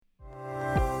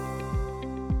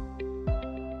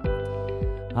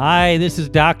Hi, this is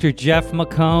Dr. Jeff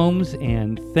McCombs,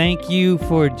 and thank you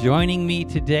for joining me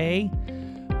today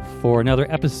for another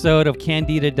episode of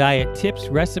Candida Diet tips,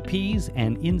 recipes,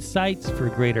 and insights for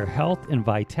greater health and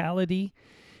vitality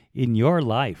in your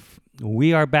life.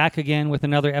 We are back again with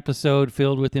another episode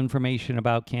filled with information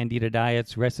about Candida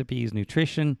diets, recipes,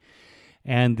 nutrition,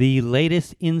 and the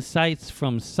latest insights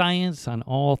from science on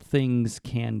all things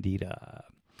Candida.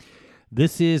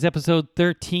 This is episode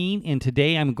 13, and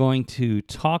today I'm going to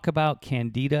talk about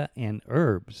Candida and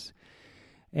herbs.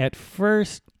 At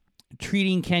first,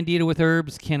 treating Candida with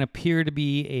herbs can appear to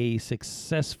be a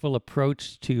successful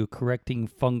approach to correcting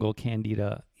fungal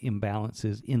Candida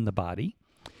imbalances in the body.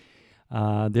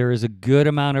 There is a good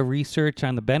amount of research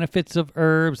on the benefits of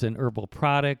herbs and herbal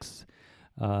products,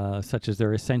 such as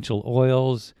their essential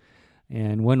oils.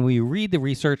 And when we read the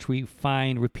research, we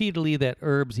find repeatedly that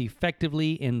herbs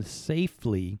effectively and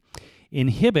safely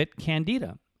inhibit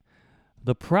Candida.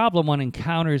 The problem one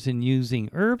encounters in using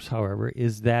herbs, however,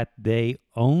 is that they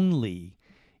only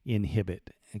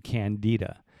inhibit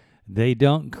Candida. They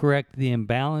don't correct the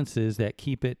imbalances that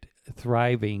keep it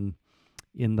thriving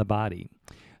in the body.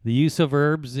 The use of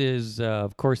herbs is,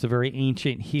 of course, a very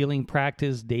ancient healing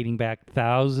practice dating back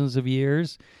thousands of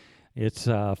years. It's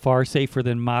far safer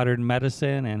than modern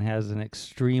medicine and has an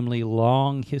extremely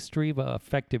long history of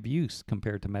effective use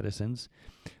compared to medicines,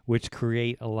 which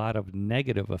create a lot of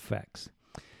negative effects.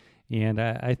 And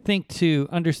I think to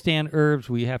understand herbs,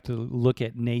 we have to look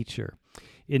at nature.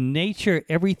 In nature,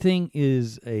 everything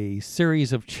is a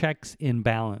series of checks and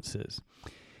balances.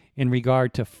 In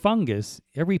regard to fungus,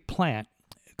 every plant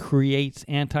creates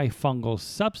antifungal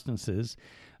substances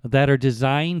that are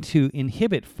designed to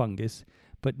inhibit fungus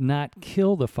but not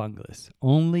kill the fungus,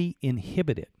 only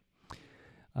inhibit it.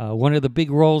 One of the big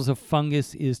roles of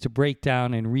fungus is to break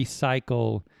down and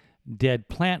recycle dead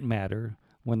plant matter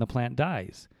when the plant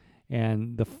dies.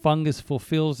 And the fungus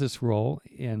fulfills this role,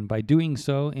 and by doing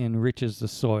so, enriches the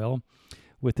soil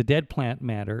with the dead plant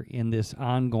matter in this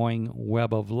ongoing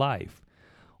web of life.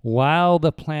 While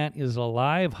the plant is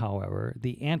alive, however,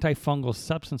 the antifungal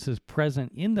substances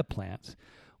present in the plants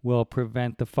will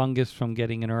prevent the fungus from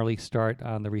getting an early start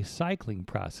on the recycling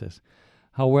process.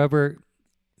 However,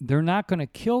 they're not going to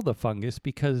kill the fungus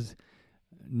because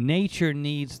nature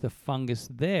needs the fungus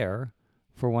there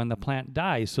for when the plant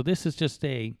dies. So this is just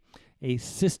a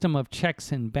system of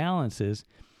checks and balances,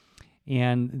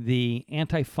 and the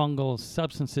antifungal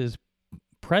substances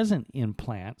present in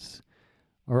plants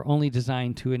are only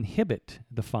designed to inhibit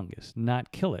the fungus,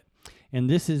 not kill it. And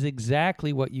this is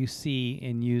exactly what you see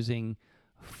in using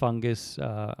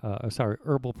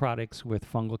herbal products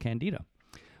with fungal Candida.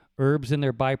 Herbs and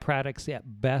their byproducts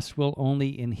at best will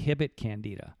only inhibit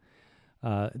Candida.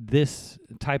 This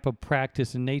type of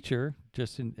practice in nature,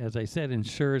 as I said,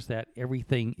 ensures that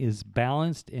everything is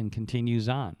balanced and continues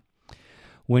on.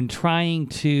 When trying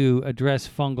to address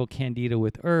fungal Candida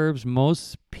with herbs,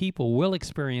 most people will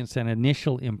experience an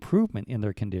initial improvement in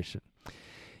their condition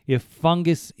if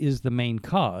fungus is the main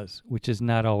cause, which is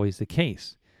not always the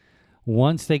case.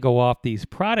 Once they go off these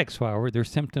products, however, their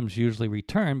symptoms usually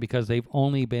return because they've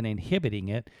only been inhibiting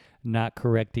it, not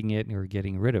correcting it or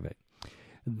getting rid of it.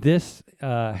 This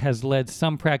has led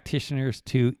some practitioners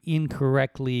to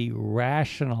incorrectly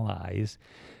rationalize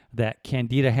that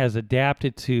Candida has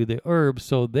adapted to the herbs,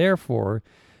 so therefore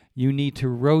you need to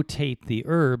rotate the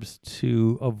herbs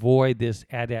to avoid this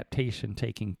adaptation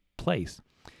taking place.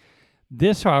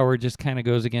 This, however, just kind of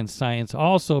goes against science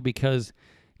also because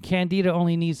Candida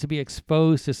only needs to be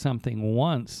exposed to something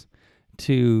once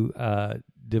to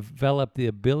develop the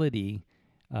ability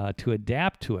to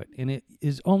adapt to it. And it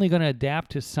is only going to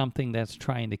adapt to something that's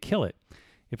trying to kill it.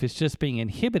 If it's just being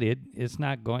inhibited, it's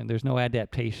not going, there's no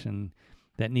adaptation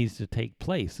that needs to take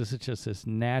place. This is just this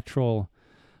natural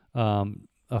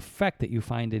effect that you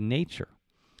find in nature.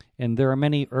 And there are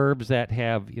many herbs that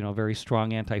have, very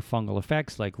strong antifungal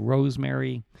effects like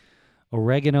rosemary,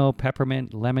 oregano,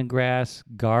 peppermint, lemongrass,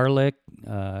 garlic,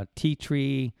 tea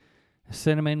tree,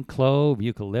 cinnamon, clove,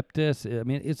 eucalyptus. I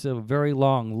mean, it's a very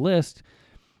long list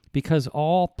because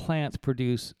all plants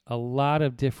produce a lot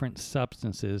of different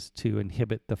substances to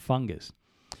inhibit the fungus.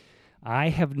 I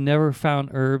have never found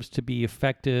herbs to be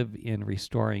effective in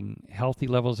restoring healthy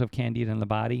levels of Candida in the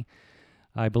body.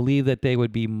 I believe that they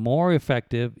would be more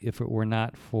effective if it were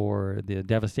not for the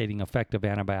devastating effect of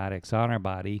antibiotics on our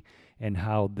body and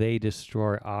how they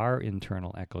destroy our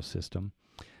internal ecosystem.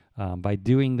 By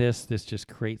doing this just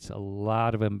creates a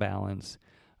lot of imbalance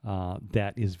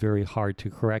that is very hard to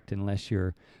correct unless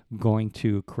you're going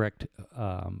to correct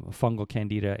fungal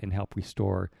Candida and help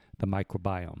restore the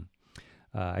microbiome.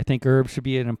 I think herbs should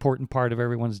be an important part of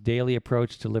everyone's daily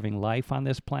approach to living life on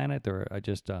this planet. There are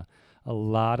just a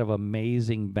lot of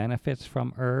amazing benefits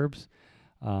from herbs.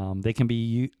 They can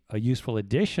be a useful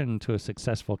addition to a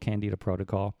successful Candida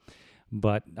protocol,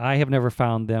 but I have never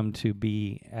found them to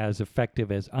be as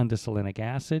effective as undecylinic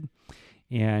acid,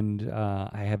 and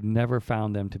I have never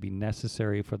found them to be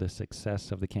necessary for the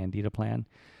success of the Candida plan.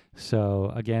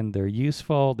 So again, they're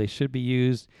useful, they should be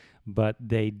used, but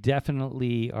they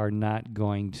definitely are not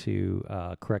going to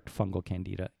correct fungal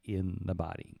Candida in the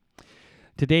body.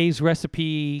 Today's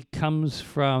recipe comes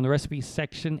from the recipe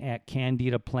section at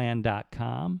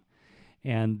candidaplan.com,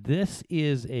 and this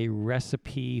is a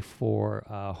recipe for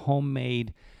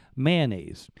homemade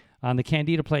mayonnaise. On the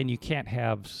Candida plan, you can't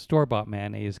have store-bought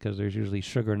mayonnaise because there's usually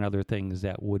sugar and other things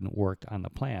that wouldn't work on the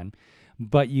plan,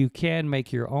 but you can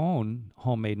make your own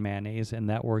homemade mayonnaise, and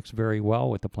that works very well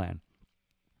with the plan.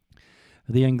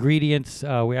 The ingredients,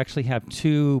 we actually have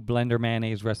 2 blender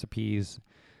mayonnaise recipes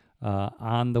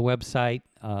on the website.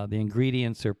 The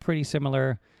ingredients are pretty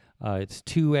similar. It's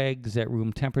 2 eggs at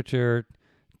room temperature,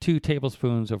 2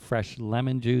 tablespoons of fresh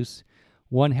lemon juice,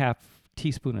 1/2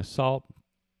 teaspoon of salt,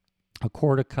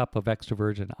 1/4 cup of extra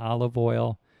virgin olive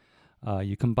oil.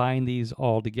 You combine these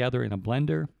all together in a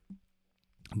blender.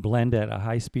 Blend at a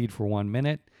high speed for 1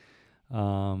 minute.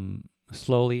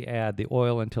 Slowly add the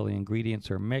oil until the ingredients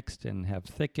are mixed and have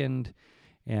thickened,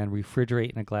 and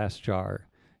refrigerate in a glass jar.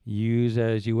 Use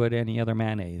as you would any other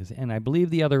mayonnaise. And I believe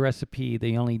the other recipe,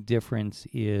 the only difference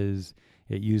is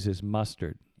it uses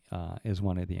mustard as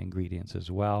one of the ingredients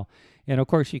as well. And of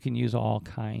course, you can use all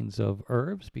kinds of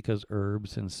herbs because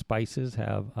herbs and spices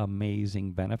have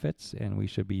amazing benefits, and we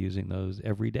should be using those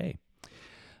every day.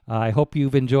 I hope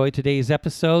you've enjoyed today's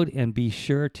episode, and be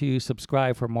sure to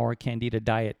subscribe for more Candida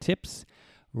Diet tips,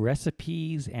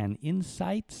 recipes, and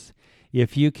insights.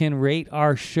 If you can rate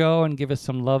our show and give us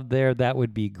some love there, that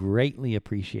would be greatly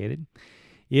appreciated.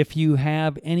 If you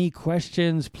have any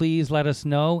questions, please let us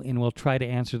know, and we'll try to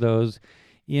answer those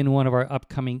in one of our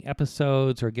upcoming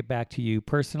episodes or get back to you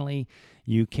personally.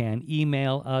 You can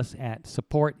email us at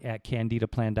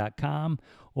support@candidaplan.com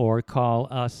or call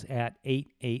us at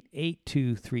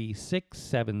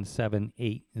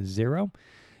 888-236-7780.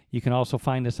 You can also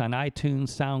find us on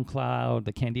iTunes, SoundCloud,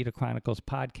 the Candida Chronicles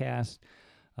podcast,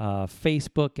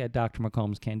 Facebook at Dr.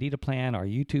 McComb's Candida Plan, our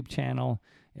YouTube channel,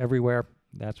 everywhere.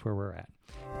 That's where we're at.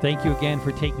 Thank you again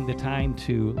for taking the time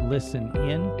to listen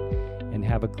in, and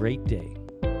have a great day.